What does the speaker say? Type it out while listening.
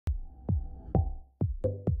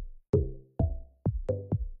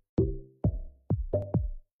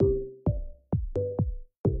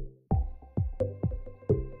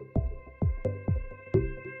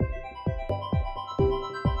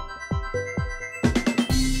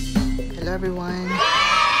Hello everyone!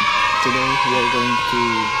 Today we are going to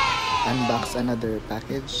unbox another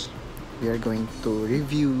package. We are going to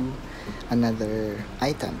review another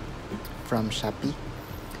item from Shopee.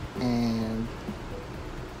 And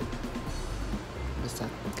basta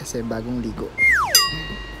kasi bagong ligo.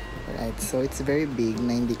 Alright, so it's very big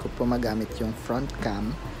na hindi ko po magamit yung front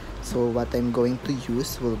cam. So what I'm going to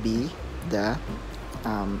use will be the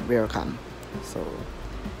rear cam. So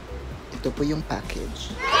ito po yung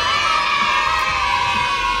package.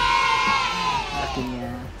 Laki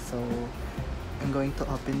niya. So I'm going to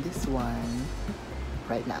open this one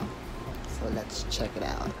right now. So let's check it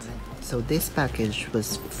out. So this package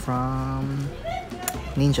was from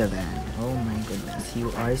Ninja Van. Oh my goodness,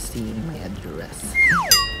 you are seeing my address.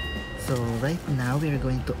 So right now we are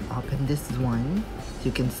going to open this one.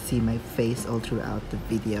 You can see my face all throughout the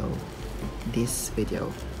video. This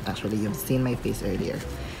video. Actually, you've seen my face earlier.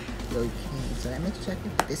 Okay, so let me check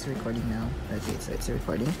if it's recording now. Okay, so it's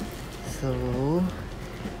recording. So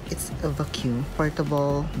it's a vacuum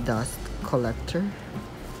portable dust collector.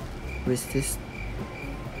 Resist.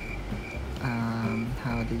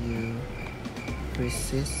 How do you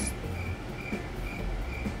resist?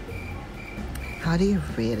 How do you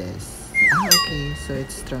read this? Okay, so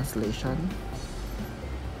it's translation.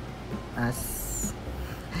 As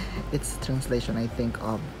it's translation, I think,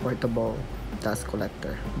 of portable dust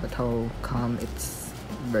collector, but how come it's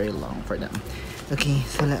very long for them? Okay,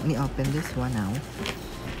 so let me open this one now.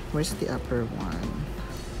 Where's the upper one?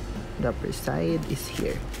 The upper side is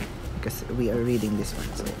here because we are reading this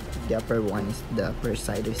one. So the upper one is the upper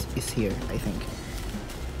side is here, I think.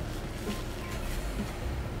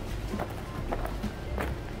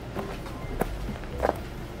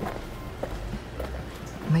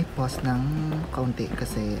 May pause ng kaunti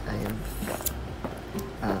kasi I've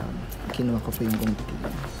kinuha ko po yung gunting.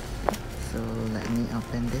 So let me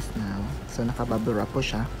open this now. So nakabubble wrap po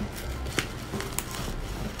siya.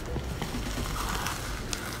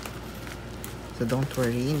 So don't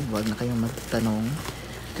worry, wag na kayong magtanong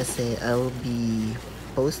kasi I'll be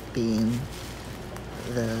posting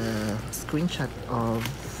the screenshot of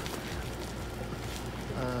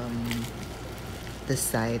the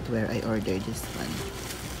site where I ordered this one.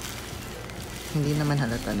 Hindi naman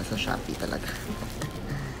halata na sa Shopee talaga.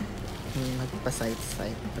 Magpa-site pa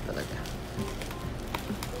talaga.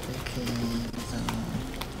 Okay, so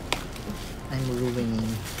I'm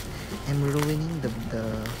ruining the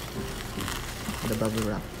bubble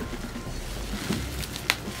wrap.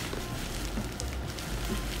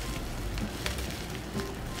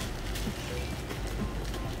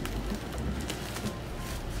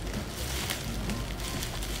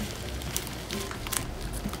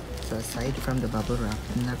 So aside from the bubble wrap,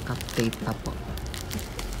 naka-tape pa po.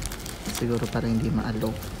 Siguro para hindi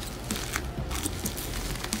maalok.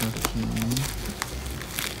 Okay.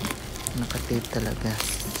 Naka-tape talaga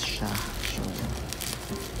siya. So,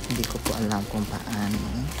 hindi ko po alam kung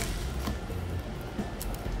paano.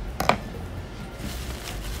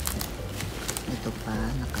 Ito pa,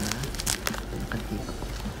 naka-tape pa po.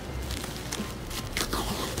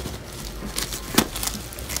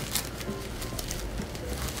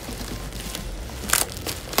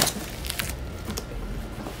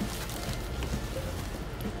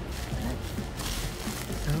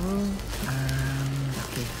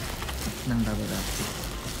 Ng bubble wrap.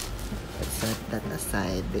 Let's set that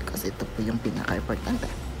aside because ito po yung pinaka-importante.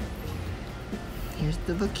 Here's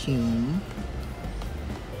the vacuum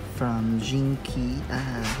from Jinky.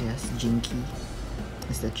 Yes, Jinky.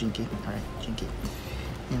 Is that Jinky? Alright, Jinky.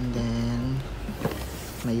 And then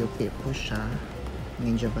may UP po siya.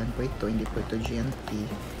 Ninja Van po ito, hindi po ito GNT.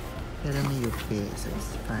 Pero may UP, so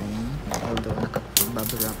it's fine. Although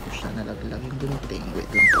naka-bubble wrap po siya, nalaglag yung gunting. Wait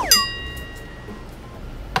lang po.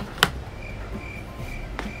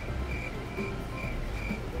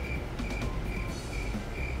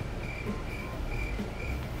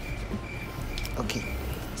 Okay,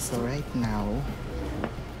 so right now,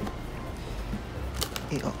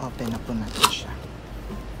 i-open na po natin siya.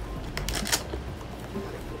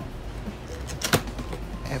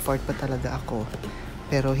 Effort pa talaga ako,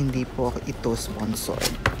 pero hindi po ito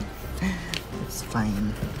sponsored. It's fine.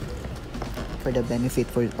 For the benefit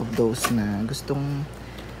of those na gustong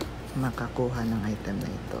makakuha ng item na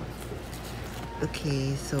ito.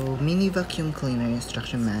 Okay, so mini vacuum cleaner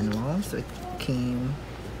instruction manual. So it came,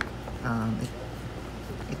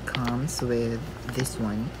 it comes with this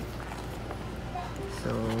one.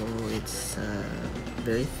 So it's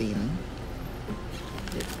very thin.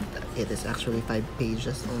 It is actually 5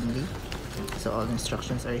 pages only. So all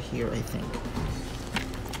instructions are here, I think.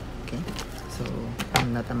 Okay, so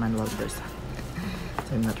I'm not a manual person. So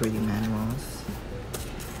I'm not reading manuals.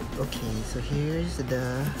 Okay, so here's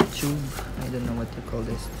the tube. I don't know what you call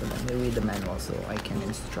this, but let me read the manual so I can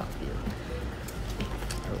instruct you.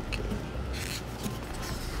 Okay.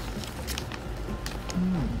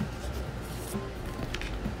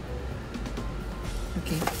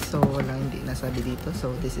 Okay, so wala hindi nasabi dito.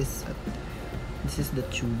 So this is the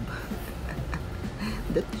tube.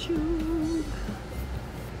 The tube.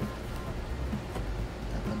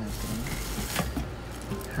 Tapos natin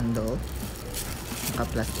handle.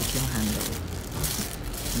 Naka-plastic yung handle.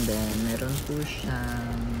 And then meron po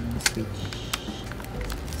siyang switch.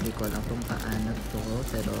 Hindi ko alam kung paano to,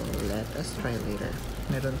 pero let us try later.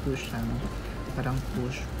 Meron po siyang parang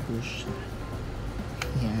push.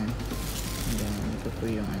 Yan. And then ito po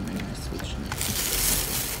yung switch niya.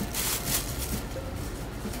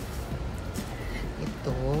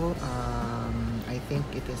 Ito, I think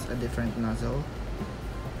it is a different nozzle.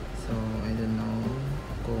 So, I don't know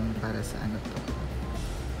kung para sa ano to.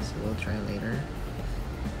 So, we'll try later.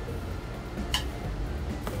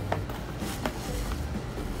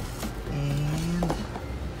 And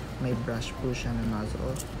may brush po siya na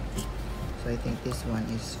nozzle. So, I think this one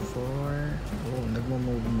is for... Oh,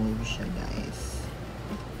 nagmo-move siya, guys.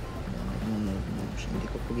 Nagmo-move siya. Hindi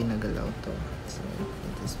ko po ginagalaw to. So,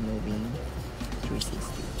 it is moving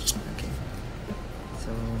 360. Okay.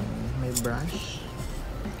 So, may brush.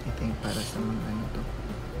 I think para sa mga ano to.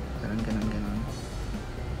 Parang ganon.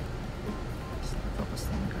 So, focus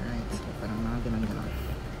din ka, right? So, parang mga ganon.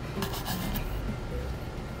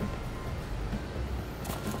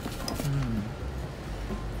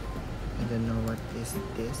 I don't know what is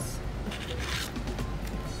this.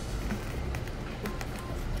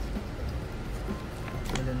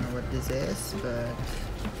 I don't know what this is, but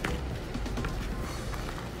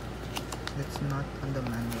it's not on the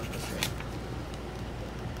manual kasi.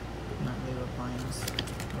 Not label points,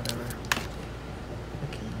 whatever.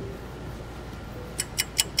 Okay.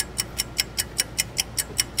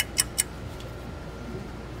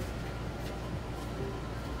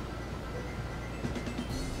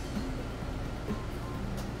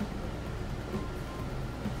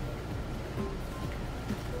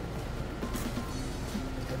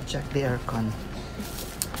 Check the aircon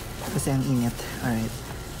kasi ang init. Alright,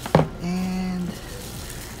 and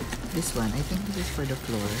this one, I think this is for the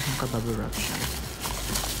floor. Naka-bubble wrap siya.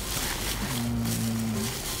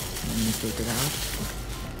 Let me take it out.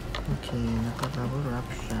 Okay, naka-bubble wrap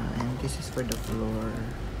siya, and this is for the floor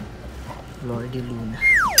de luna.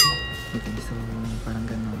 Okay, so parang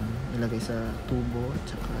ganon, ilagay sa tubo at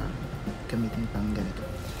saka gamitin pang ganito.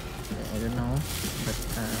 I don't know, but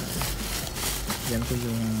yan po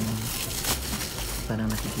yung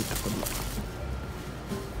parang nakikita ko dito.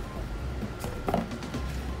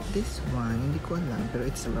 This one, hindi ko alam, pero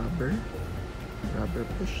it's rubber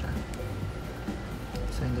po siya.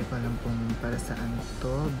 So hindi ko alam kung para saan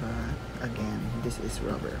to, but again, this is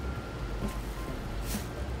rubber.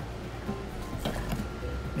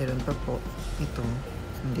 Meron pa po ito,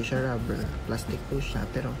 hindi siya rubber, plastic po siya,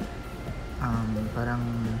 pero parang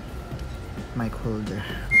mic holder.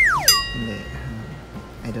 Hindi,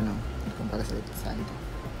 I don't know kung para sa saan ito.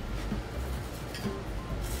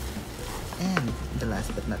 And the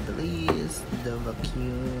last but not the least, the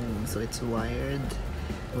vacuum. So it's wired.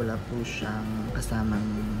 Wala po siyang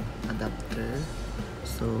kasamang adapter.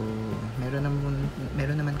 So meron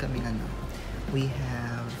naman kaming ano. We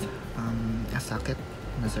have a socket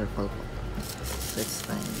na circle po. So it's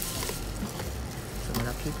fine. So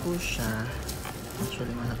malaki po siya.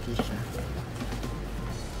 Actually malaki siya.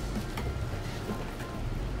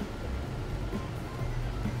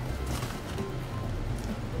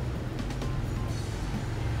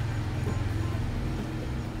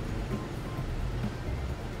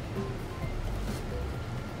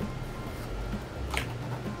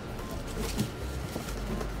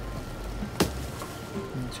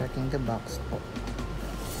 Checking the box po.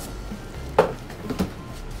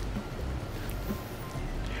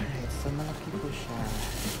 Alright, so malaki po siya.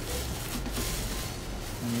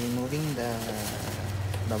 I'm removing the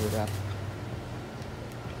bubble wrap.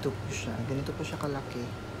 Ito po siya. Ganito po siya kalaki.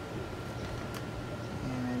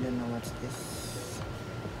 And I don't know what's this.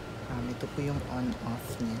 Ito po yung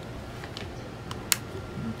on-off niya.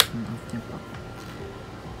 On-off niya po.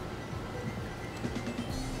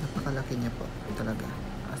 Napakalaki niya po. Talaga.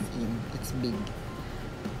 As in, it's big.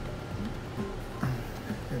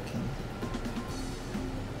 Okay.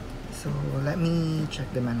 So, let me check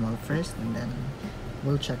the manual first and then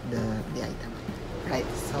we'll check the item. Right,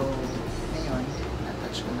 so, ngayon,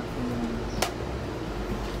 na-touch ko na po yung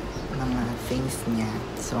mga things niya.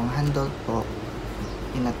 So, ang handle po,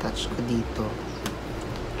 ina-touch ko dito.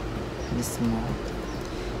 mismo.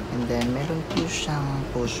 And then, meron po siyang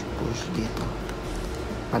push-push dito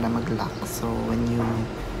para mag-lock. So, when you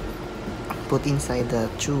put inside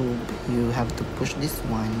the tube, you have to push this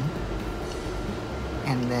one.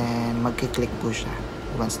 And then, magkiklik po siya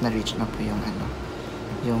once na-reach na po yung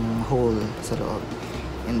yung hole sa loob.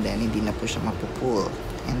 And then, hindi na po siya mapupull.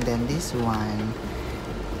 And then, this one,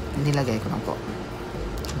 nilagay ko lang po.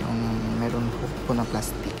 Yung meron po na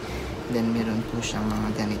plastic. Then, meron po siyang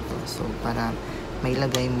mga ganito. So, para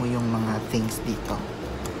mailagay mo yung mga things dito.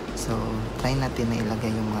 So, try natin na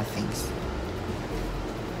ilagay yung mga things.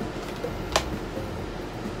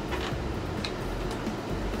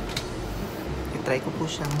 I-try ko po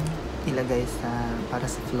siyang ilagay para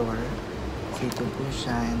sa floor. So, ito po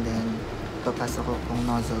siya. And then, papasok ko pong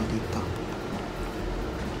nozzle dito.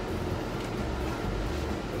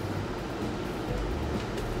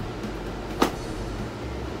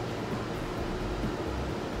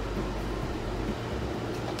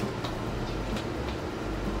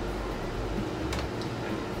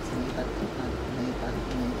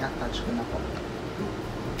 I-attach ko na po.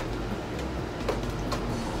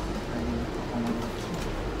 Pwede na po akong mag-okay.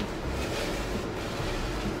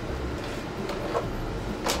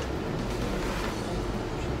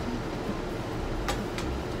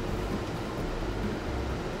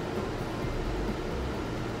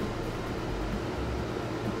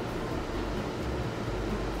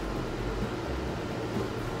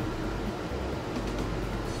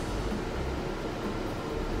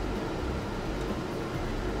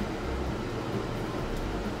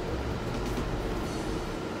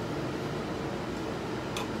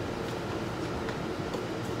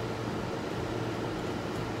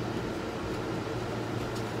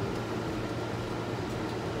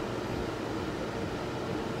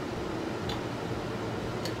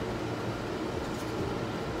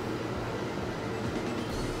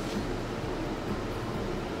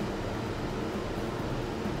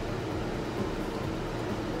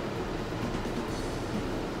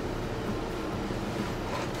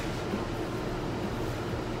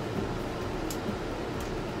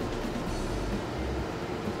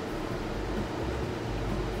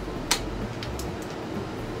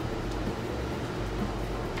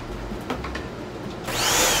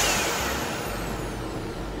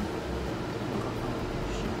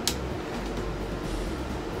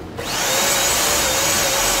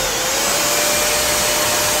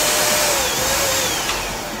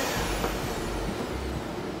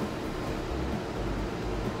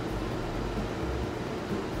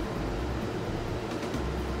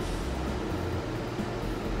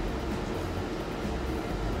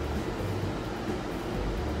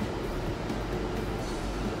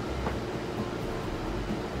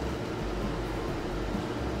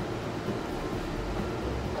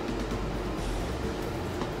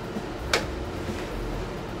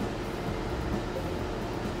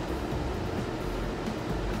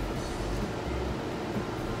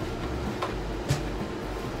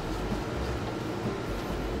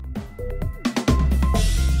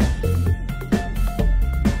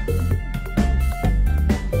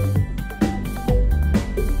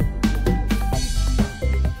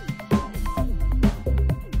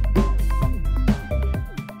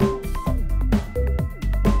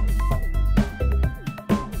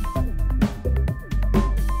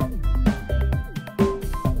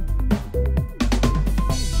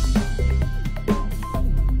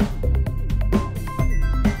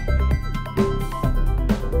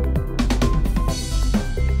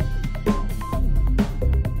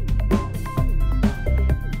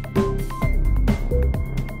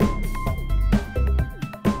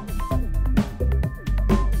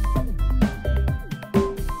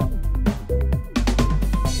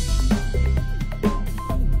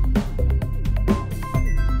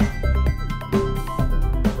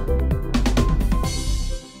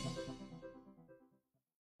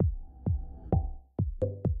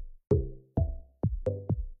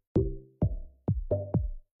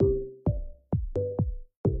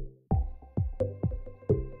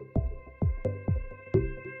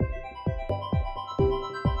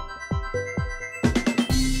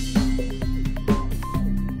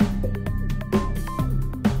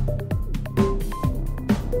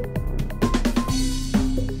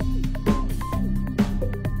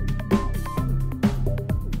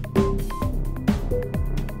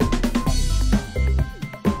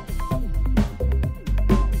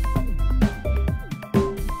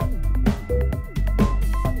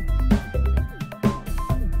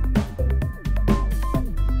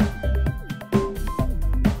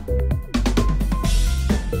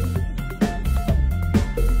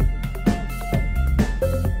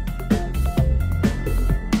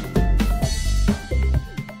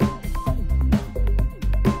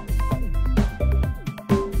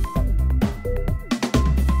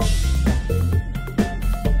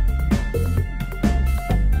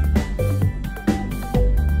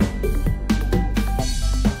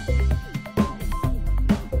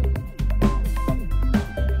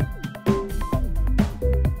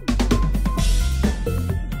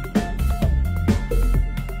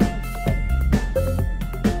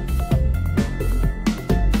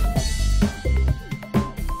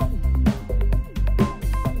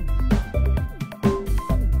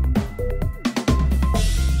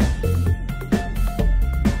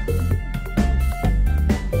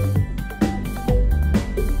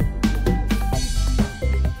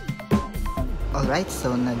 Alright,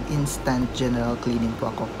 so nag-instant general cleaning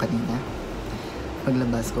po ako kanina.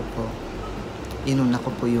 Paglabas ko po, inuna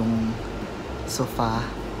ko po yung sofa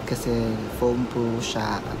kasi foam po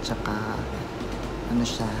siya at saka ano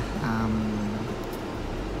siya,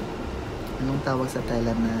 anong tawag sa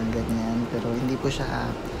tela na ganyan, pero hindi po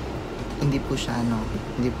siya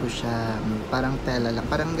parang tela lang,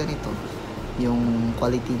 parang ganito yung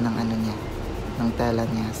quality ng ano niya, ng tela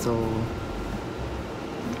niya. So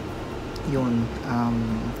yun,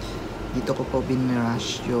 dito ko po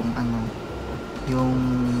binrush yung yung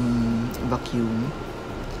vacuum,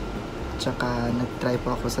 tsaka nag-try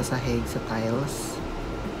po ako sa sahig, sa tiles,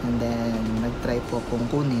 and then nag-try po akong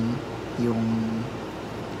kunin yung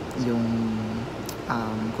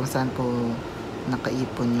kung saan po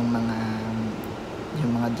nakaipon yung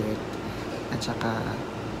mga dirt, at saka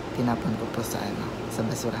tinapon ko po sa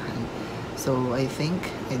basurahan. So I think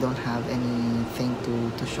I don't have anything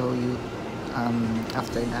to show you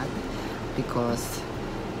after that, because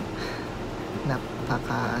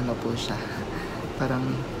napaka po siya, parang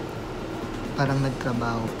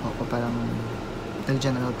nagtrabaho po ako, parang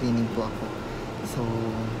nag-general cleaning po ako. So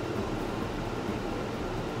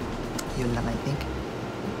yun lang, I think.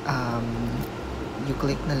 You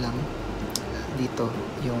click na lang dito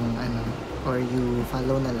yung or you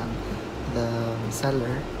follow na lang the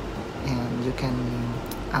seller, and you can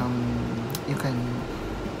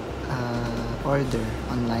order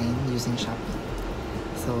online using Shopee.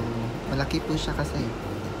 So malaki po siya kasi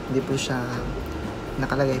hindi po siya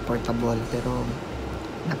nakalagay portable, pero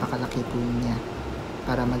napakalaki po niya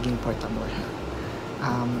para maging portable.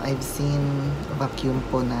 I've seen vacuum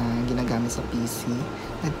po na ginagamit sa PC.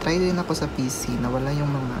 Nag-try din ako sa PC, nawala yung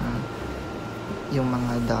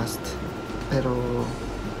mga dust, pero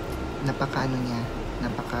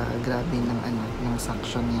napaka-grabe ng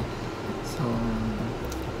suction niya. So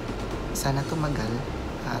sana tumagal,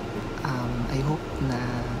 at I hope na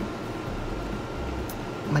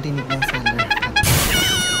marinig ng seller.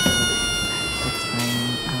 That's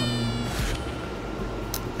fine.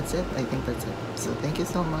 That's it. I think that's it. So thank you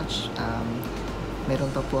so much.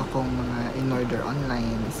 Meron pa po akong mga in-order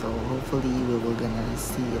online, so hopefully we will gonna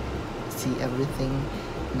see everything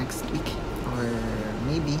next week, or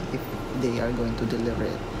maybe if they are going to deliver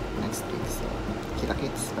it next week. So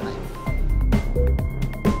kita-kits. Bye.